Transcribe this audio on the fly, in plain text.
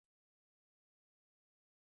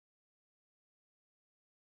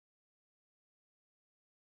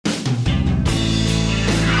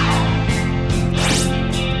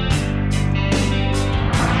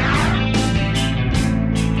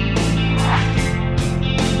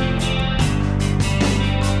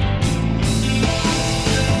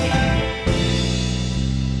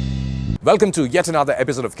Welcome to yet another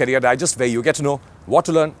episode of Career Digest, where you get to know what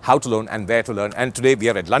to learn, how to learn, and where to learn. And today we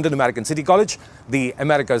are at London American City College, the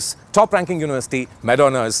America's top-ranking university,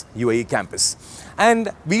 Madonna's UAE campus. And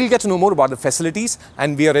we'll get to know more about the facilities,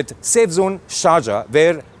 and we are at Safe Zone Sharjah,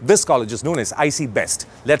 where this college is known as IC Best.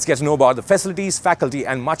 Let's get to know about the facilities, faculty,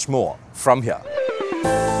 and much more from here.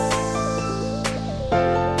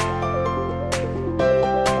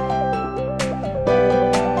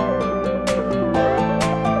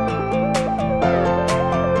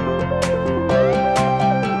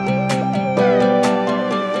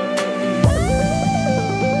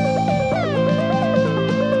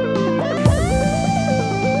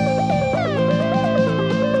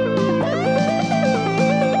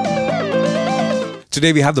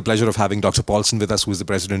 Today we have the pleasure of having Dr. Paulson with us, who is the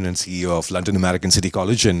President and CEO of London American City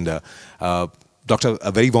College. And Doctor,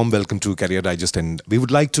 a very warm welcome to Career Digest, and we would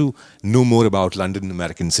like to know more about London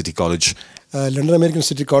American City College. London American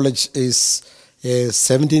City College is a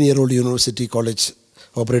 17-year-old university college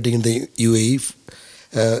operating in the UAE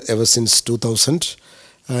ever since 2000.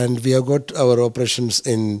 And we have got our operations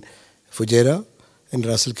in Fujairah, in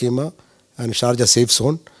Ras Al Khaimah, and Sharjah Safe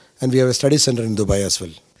Zone. And we have a study center in Dubai as well.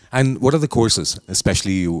 And what are the courses,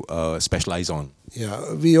 especially you specialize on?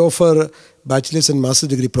 Yeah, we offer bachelor's and master's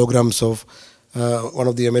degree programs of one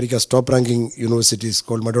of the America's top-ranking universities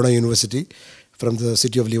called Madonna University from the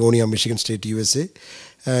city of Livonia, Michigan State, USA,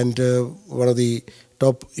 and one of the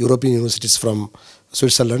top European universities from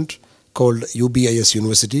Switzerland called UBIS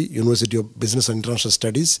University, University of Business and International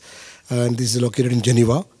Studies, and this is located in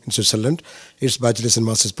Geneva, in Switzerland. It's bachelor's and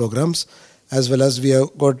master's programs, as well as we have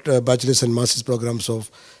got bachelor's and master's programs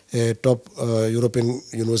of a top European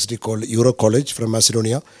university called Euro College from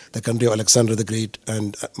Macedonia, the country of Alexander the Great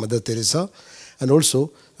and Mother Teresa, and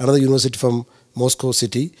also another university from Moscow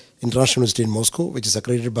City, International University in Moscow, which is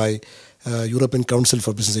accredited by European Council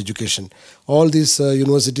for Business Education. All these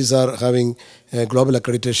universities are having global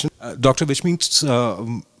accreditation. Doctor,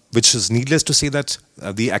 which is needless to say that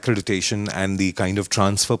the accreditation and the kind of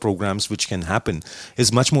transfer programs which can happen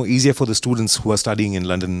is much more easier for the students who are studying in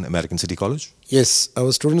London American City College? Yes,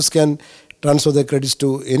 our students can transfer their credits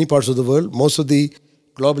to any parts of the world. Most of the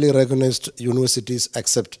globally recognized universities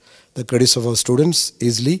accept the credits of our students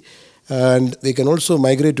easily, and they can also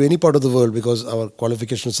migrate to any part of the world because our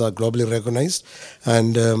qualifications are globally recognized.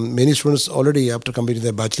 And many students already, after completing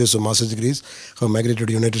their bachelor's or master's degrees, have migrated to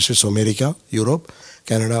the United States of America, Europe,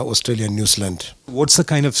 Canada, Australia, and New Zealand. What's the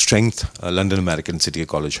kind of strength London American City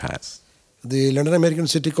College has? The London American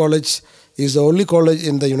City College is the only college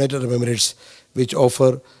in the United Arab Emirates which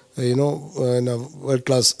offer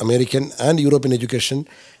world-class American and European education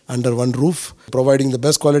under one roof, providing the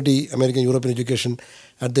best quality American European education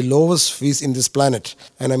at the lowest fees in this planet.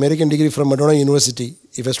 An American degree from Madonna University,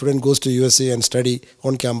 if a student goes to USA and study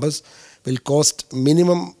on campus, will cost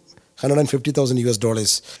minimum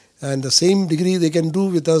 $150,000. And the same degree they can do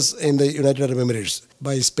with us in the United Arab Emirates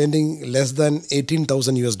by spending less than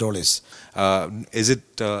 $18,000. Is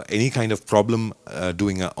it any kind of problem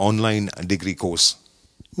doing an online degree course?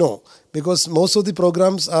 No, because most of the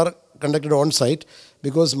programs are conducted on-site,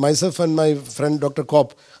 because myself and my friend Dr.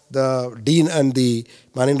 Kaup, the Dean and the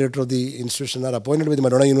Managing Director of the institution, are appointed with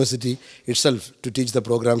Madonna University itself to teach the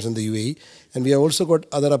programs in the UAE. And we have also got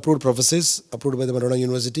other approved professors approved by the Madonna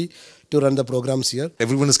University to run the programs here.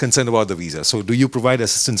 Everyone is concerned about the visa. So do you provide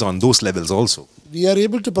assistance on those levels also? We are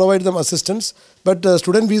able to provide them assistance, but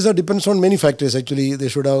student visa depends on many factors. Actually, they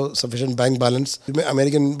should have sufficient bank balance.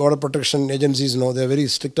 American Border Protection agencies, they are very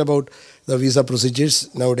strict about the visa procedures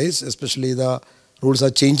nowadays, especially the rules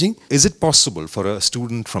are changing. Is it possible for a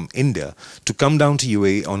student from India to come down to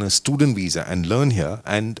UAE on a student visa and learn here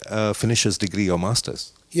and finish his degree or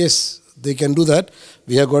master's? Yes, they can do that.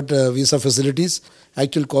 We have got visa facilities.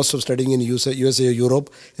 Actual cost of studying in USA or Europe,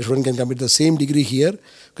 a student can complete the same degree here,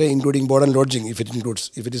 including board and lodging if it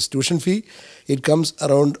includes. If it is tuition fee, it comes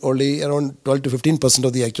only around 12 to 15%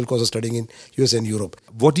 of the actual cost of studying in USA and Europe.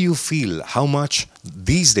 What do you feel, how much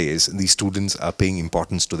these days these students are paying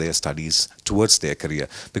importance to their studies towards their career?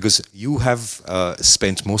 Because you have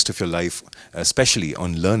spent most of your life especially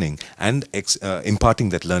on learning and imparting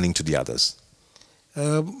that learning to the others.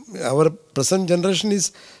 Our present generation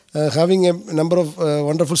is having a number of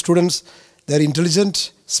wonderful students. They are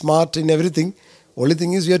intelligent, smart in everything. Only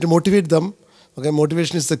thing is we have to motivate them.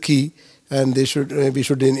 Motivation is the key, and we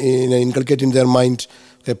should inculcate in their mind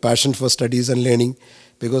a passion for studies and learning,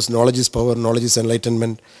 because knowledge is power, knowledge is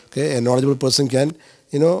enlightenment. A knowledgeable person can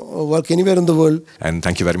work anywhere in the world. And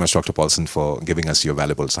thank you very much, Dr. Paulson, for giving us your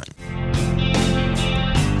valuable time.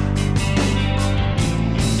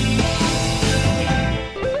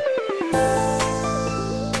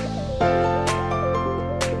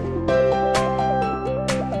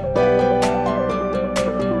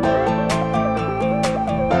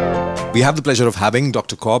 We have the pleasure of having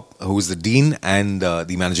Dr. Kaup, who is the Dean and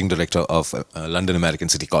the Managing Director of London American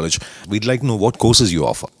City College. We'd like to know what courses you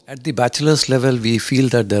offer. At the bachelor's level, we feel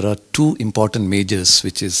that there are two important majors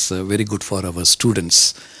which is very good for our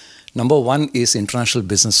students. Number one is international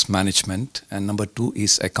business management and number two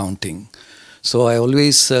is accounting. So I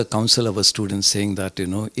always counsel our students saying that,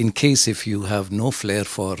 in case if you have no flair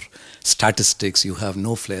for statistics, you have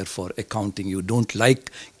no flair for accounting, you don't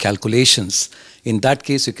like calculations, in that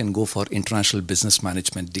case you can go for international business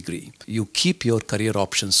management degree. You keep your career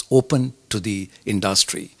options open to the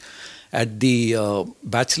industry. At the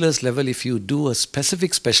bachelor's level, if you do a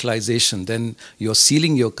specific specialization, then you're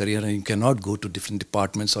sealing your career and you cannot go to different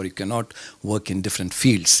departments or you cannot work in different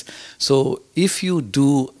fields. So if you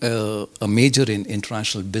do a major in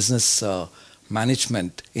international business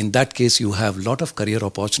management, in that case you have a lot of career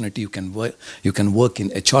opportunity. You can work in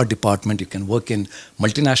HR department, you can work in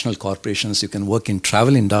multinational corporations, you can work in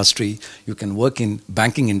travel industry, you can work in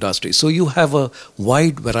banking industry. So you have a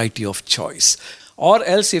wide variety of choice. Or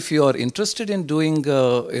else if you are interested in doing,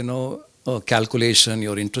 calculation,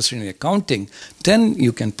 you're interested in accounting, then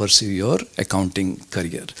you can pursue your accounting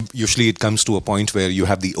career. Usually it comes to a point where you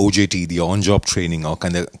have the OJT, the on-job training or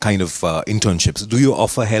kind of internships. Do you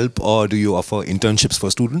offer help or do you offer internships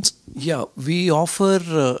for students? Yeah, we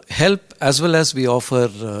offer help as well as we offer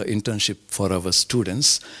internship for our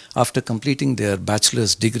students. After completing their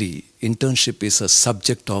bachelor's degree, internship is a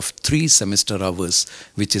subject of 3 semester hours,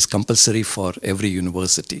 which is compulsory for every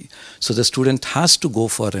university. So the student has to go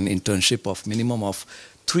for an internship of minimum of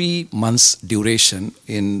 3 months duration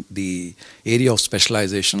in the area of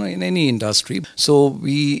specialization or in any industry. So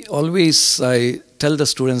I tell the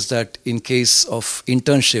students that in case of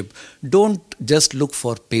internship, don't just look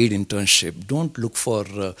for paid internship. Don't look for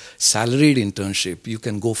salaried internship. You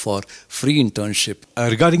can go for free internship.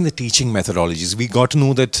 Regarding the teaching methodologies, we got to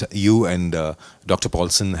know that you and Dr.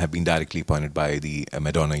 Paulson have been directly appointed by the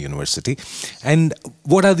Madonna University. And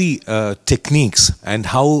what are the techniques and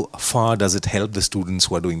how far does it help the students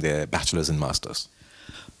who are doing their bachelor's and master's?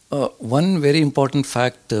 One very important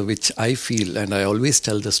fact which I feel, and I always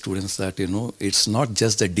tell the students that, it's not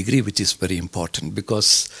just the degree which is very important,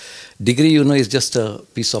 because degree, is just a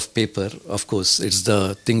piece of paper. Of course, it's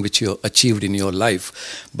the thing which you achieved in your life.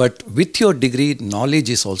 But with your degree, knowledge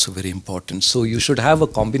is also very important. So you should have a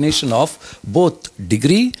combination of both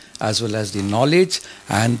degree as well as the knowledge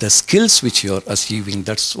and the skills which you are achieving.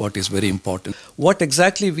 That's what is very important. What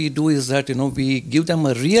exactly we do is that, we give them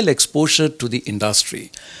a real exposure to the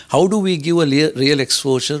industry. How do we give a real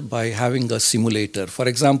exposure? By having a simulator. For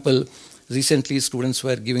example, recently students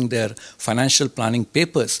were giving their financial planning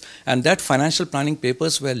papers, and that financial planning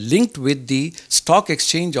papers were linked with the stock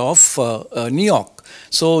exchange of New York.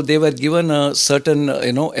 So they were given a certain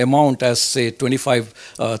amount as say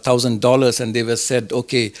 $25,000, and they were said,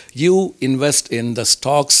 okay, you invest in the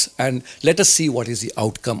stocks and let us see what is the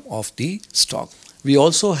outcome of the stock. We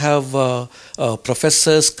also have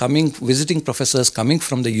visiting professors coming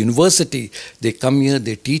from the university. They come here,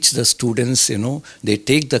 they teach the students, they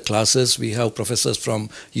take the classes. We have professors from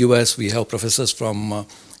US, we have professors from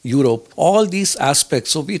Europe, all these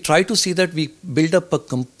aspects. So we try to see that we build up a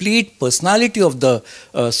complete personality of the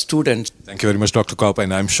student. Thank you very much, Dr. Kaup.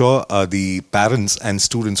 And I'm sure the parents and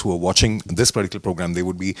students who are watching this particular program, they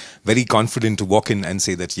would be very confident to walk in and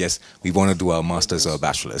say that, yes, we want to do our master's or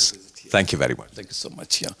bachelor's. Thank you very much. Thank you so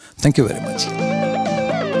much. Yeah. Thank you very much.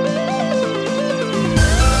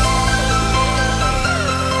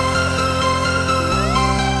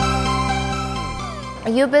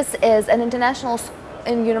 UBIS is an international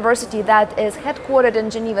university that is headquartered in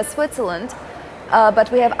Geneva, Switzerland,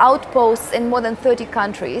 but we have outposts in more than 30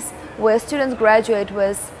 countries where students graduate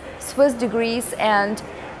with Swiss degrees and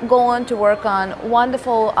go on to work on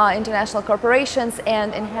wonderful international corporations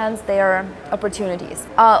and enhance their opportunities.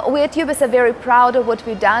 We at UBIS are very proud of what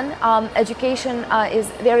we've done. Education is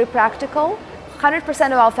very practical. 100%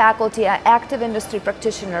 of our faculty are active industry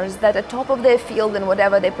practitioners that are top of their field in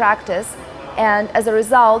whatever they practice, and as a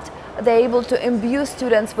result, they're able to imbue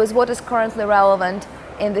students with what is currently relevant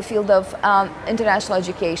in the field of international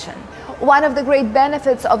education. One of the great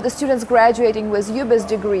benefits of the students graduating with UBIS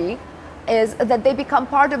degree is that they become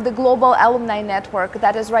part of the global alumni network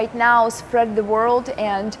that is right now spread the world,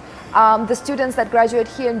 and the students that graduate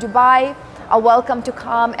here in Dubai are welcome to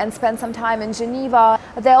come and spend some time in Geneva.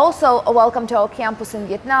 They're also welcome to our campus in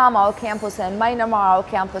Vietnam, our campus in Myanmar, our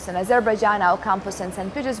campus in Azerbaijan, our campus in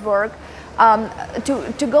St. Petersburg,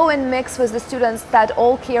 to go and mix with the students that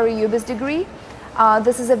all carry UBIS degree.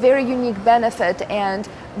 This is a very unique benefit, and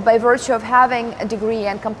by virtue of having a degree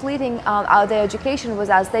and completing their education with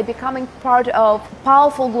us, they're becoming part of a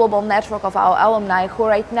powerful global network of our alumni who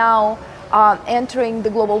right now are entering the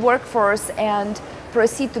global workforce and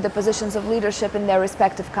proceed to the positions of leadership in their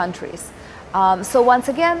respective countries. So once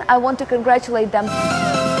again, I want to congratulate them.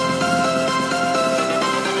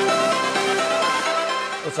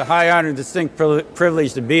 It's a high honor and distinct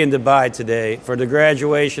privilege to be in Dubai today for the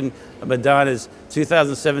graduation of Madonna's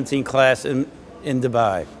 2017 class in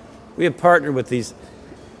Dubai. We have partnered with these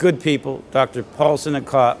good people, Dr. Paulson and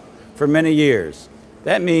Kaup, for many years.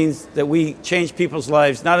 That means that we change people's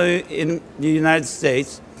lives not only in the United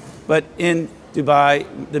States, but in Dubai,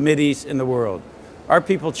 the Mideast, and the world. Our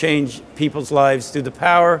people change people's lives through the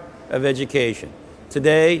power of education.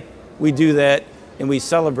 Today, we do that and we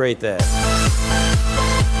celebrate that.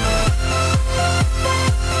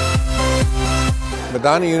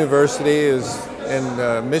 Madonna University is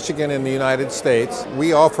in Michigan in the United States.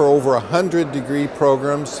 We offer over 100 degree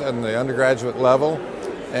programs in the undergraduate level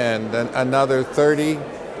and another 30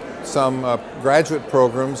 some graduate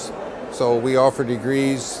programs. So we offer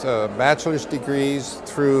degrees, bachelor's degrees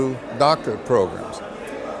through doctorate programs.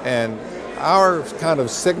 And our kind of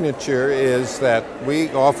signature is that we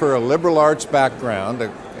offer a liberal arts background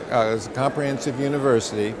as a comprehensive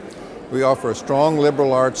university. We offer a strong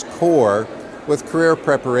liberal arts core with career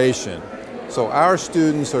preparation. So our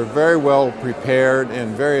students are very well prepared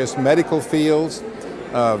in various medical fields,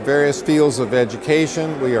 various fields of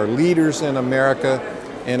education. We are leaders in America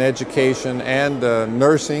in education and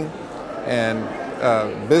nursing and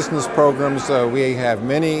business programs. We have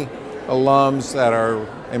many alums that are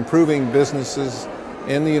improving businesses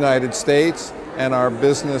in the United States, and our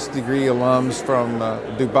business degree alums from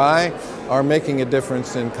Dubai are making a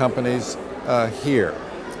difference in companies here.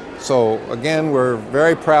 So again, we're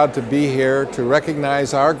very proud to be here to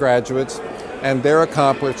recognize our graduates and their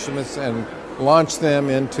accomplishments and launch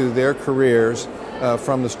them into their careers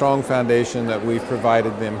from the strong foundation that we've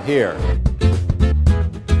provided them here.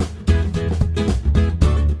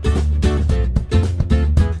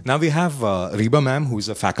 Now we have Reba ma'am, who is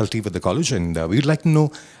a faculty with the college, and we'd like to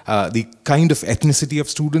know the kind of ethnicity of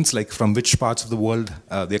students, like from which parts of the world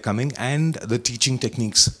they're coming, and the teaching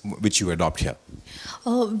techniques which you adopt here.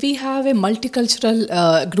 We have a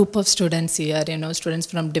multicultural group of students here, students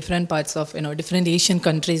from different parts of, different Asian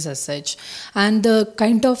countries as such. And the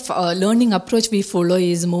kind of learning approach we follow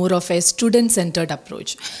is more of a student-centered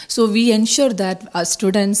approach. So we ensure that our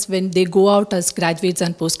students, when they go out as graduates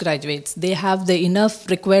and postgraduates, they have the enough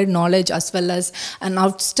required knowledge as well as an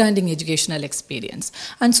outstanding educational experience.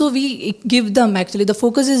 And so we give them, actually, the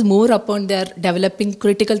focus is more upon their developing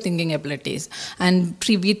critical thinking abilities. And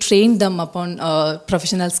we train them upon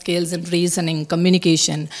professional skills in reasoning,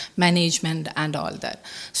 communication, management, and all that.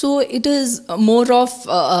 So it is more of,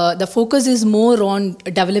 the focus is more on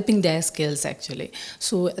developing their skills, actually.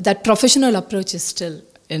 So that professional approach is still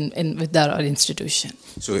with our institution.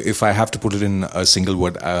 So if I have to put it in a single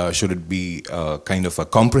word, should it be kind of a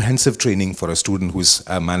comprehensive training for a student who is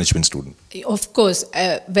a management student? Of course.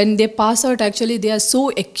 When they pass out, actually, they are so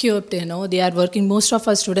equipped, they are working, most of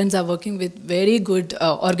our students are working with very good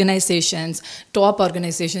organizations, top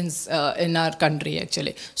organizations in our country,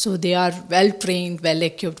 actually. So they are well trained, well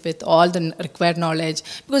equipped with all the required knowledge,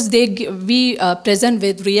 because we present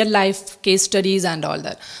with real life case studies and all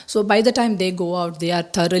that. So by the time they go out, they are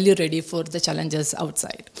thoroughly ready for the challenges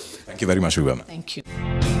outside. Thank you very much, Reba. Thank you.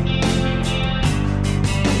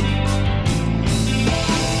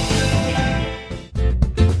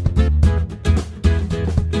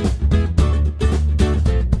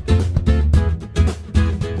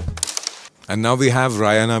 And now we have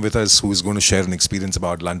Rayana with us, who is going to share an experience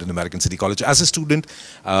about London American City College. As a student,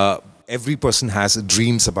 every person has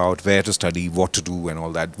dreams about where to study, what to do and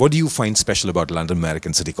all that. What do you find special about London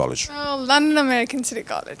American City College? Oh, London American City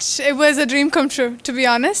College. It was a dream come true, to be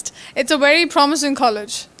honest. It's a very promising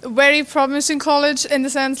college. Very promising college in the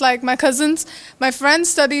sense, like, my cousins, my friends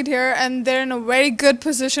studied here and they're in a very good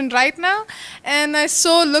position right now, and I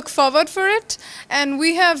so look forward for it. And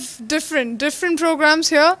we have different programs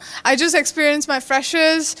here. I just experienced my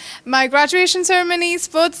freshers, my graduation ceremony,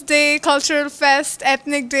 sports day, cultural fest,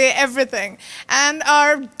 ethnic day, everything. And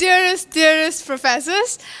our dearest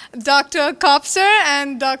professors, Dr. Kaup sir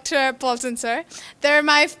and Dr. Paulson sir, they're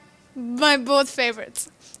my both favorites.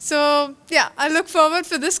 So yeah, I look forward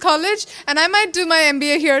for this college, and I might do my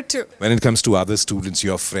MBA here too. When it comes to other students,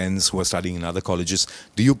 your friends who are studying in other colleges,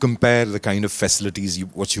 do you compare the kind of facilities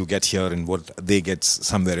what you get here and what they get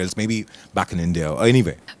somewhere else, maybe back in India or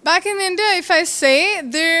anywhere? Back in India, if I say,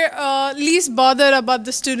 they're least bothered about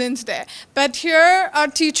the students there. But here, our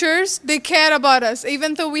teachers, they care about us.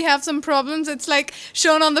 Even though we have some problems, it's like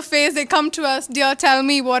shown on the face. They come to us, dear, tell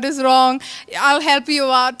me what is wrong. I'll help you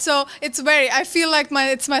out. So it's I feel like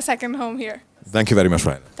it's my second home here. Thank you very much,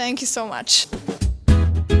 Ryan. Thank you so much.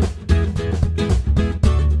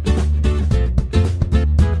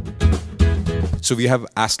 So we have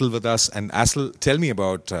Astle with us, and Astle, tell me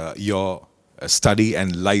about your study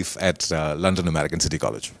and life at London American City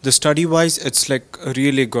College. The study wise, it's like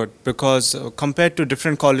really good, because compared to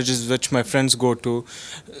different colleges which my friends go to,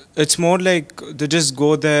 it's more like they just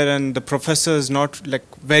go there and the professor is not like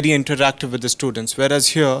very interactive with the students, whereas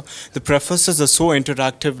here the professors are so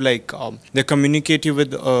interactive, like they communicate you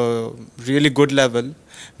with a really good level,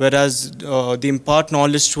 whereas they impart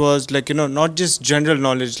knowledge to us, like, not just general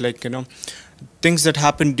knowledge, like, things that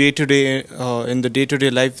happen day to day in the day-to-day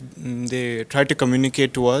life. They try to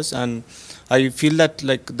communicate to us, and I feel that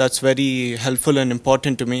that's very helpful and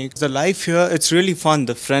important to me. The life here, it's really fun.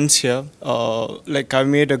 The friends here, I've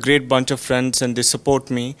made a great bunch of friends and they support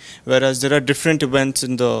me, whereas there are different events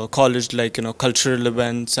in the college, like cultural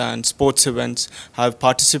events and sports events. I've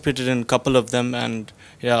participated in a couple of them, and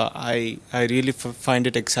yeah, I really find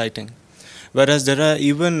it exciting. Whereas there are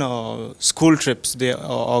even school trips they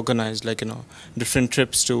organize, like different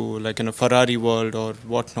trips to Ferrari World or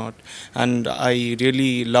whatnot, and I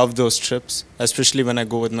really love those trips, especially when I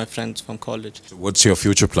go with my friends from college. So what's your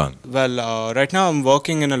future plan? Well, right now I'm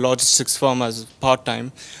working in a logistics firm as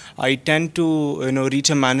part-time. I tend to reach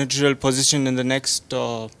a managerial position in the next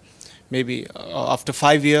maybe after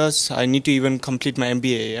 5 years. I need to even complete my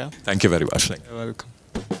MBA. Yeah. Thank you very much. You're welcome.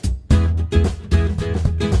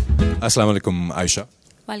 Assalamu alaikum, Aisha.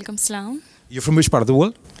 Walaikum salam. You're from which part of the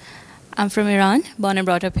world? I'm from Iran, born and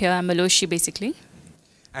brought up here. I'm Maloshi basically.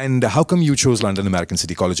 And how come you chose London American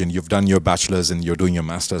City College, and you've done your bachelor's and you're doing your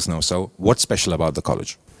master's now? So what's special about the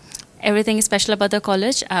college? Everything is special about the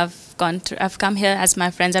college. I've come here as my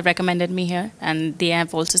friends have recommended me here, and they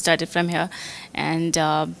have also studied from here. And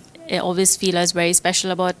I always feel as very special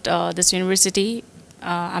about this university.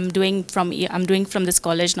 I'm doing from this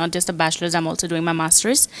college not just a bachelor's, I'm also doing my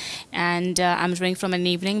master's, and I'm doing from an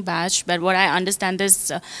evening batch. But what I understand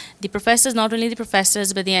is the professors, not only the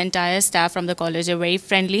professors but the entire staff from the college, are very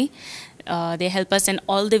friendly. They help us in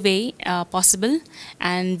all the way possible,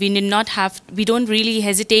 and we don't really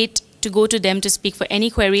hesitate to go to them to speak for any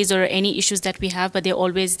queries or any issues that we have, but they're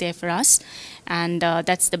always there for us, and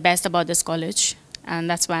that's the best about this college, and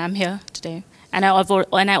that's why I'm here today. And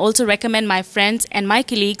I also recommend my friends and my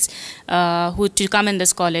colleagues to come in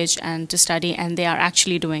this college and to study, and they are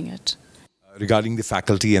actually doing it. Regarding the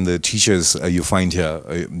faculty and the teachers you find here,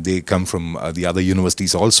 they come from the other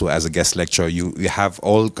universities also as a guest lecturer. You have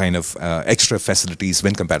all kind of extra facilities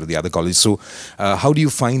when compared to the other colleges. So how do you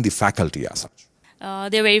find the faculty as such?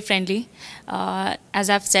 They're very friendly. As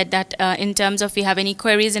I've said that in terms of if we have any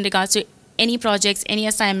queries in regards to any projects, any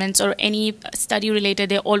assignments, or any study related,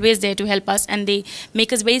 they're always there to help us, and they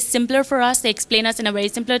make us very simpler for us. They explain us in a very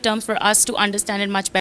simpler terms for us to understand it much better.